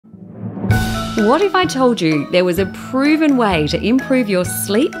What if I told you there was a proven way to improve your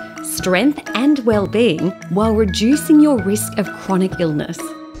sleep, strength and well-being while reducing your risk of chronic illness?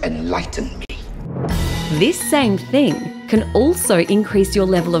 Enlighten me. This same thing can also increase your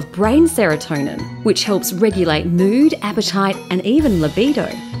level of brain serotonin, which helps regulate mood, appetite and even libido.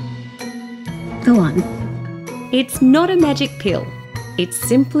 Go on. It's not a magic pill. It's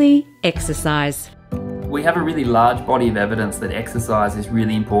simply exercise. We have a really large body of evidence that exercise is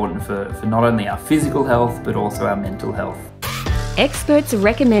really important for not only our physical health, but also our mental health. Experts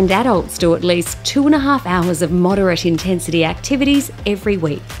recommend adults do at least 2.5 hours of moderate intensity activities every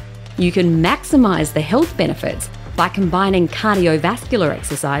week. You can maximise the health benefits by combining cardiovascular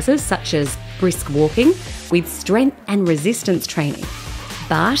exercises such as brisk walking with strength and resistance training.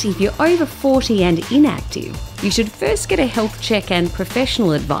 But if you're over 40 and inactive, you should first get a health check and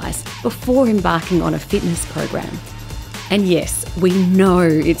professional advice before embarking on a fitness program. And yes, we know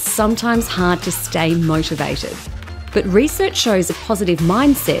it's sometimes hard to stay motivated. But research shows a positive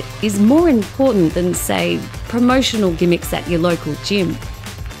mindset is more important than, say, promotional gimmicks at your local gym.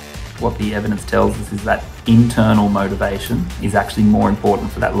 What the evidence tells us is that internal motivation is actually more important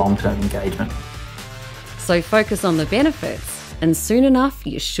for that long-term engagement. So focus on the benefits, and soon enough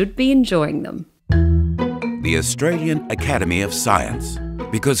you should be enjoying them. The Australian Academy of Science,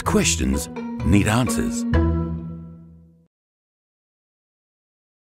 because questions need answers.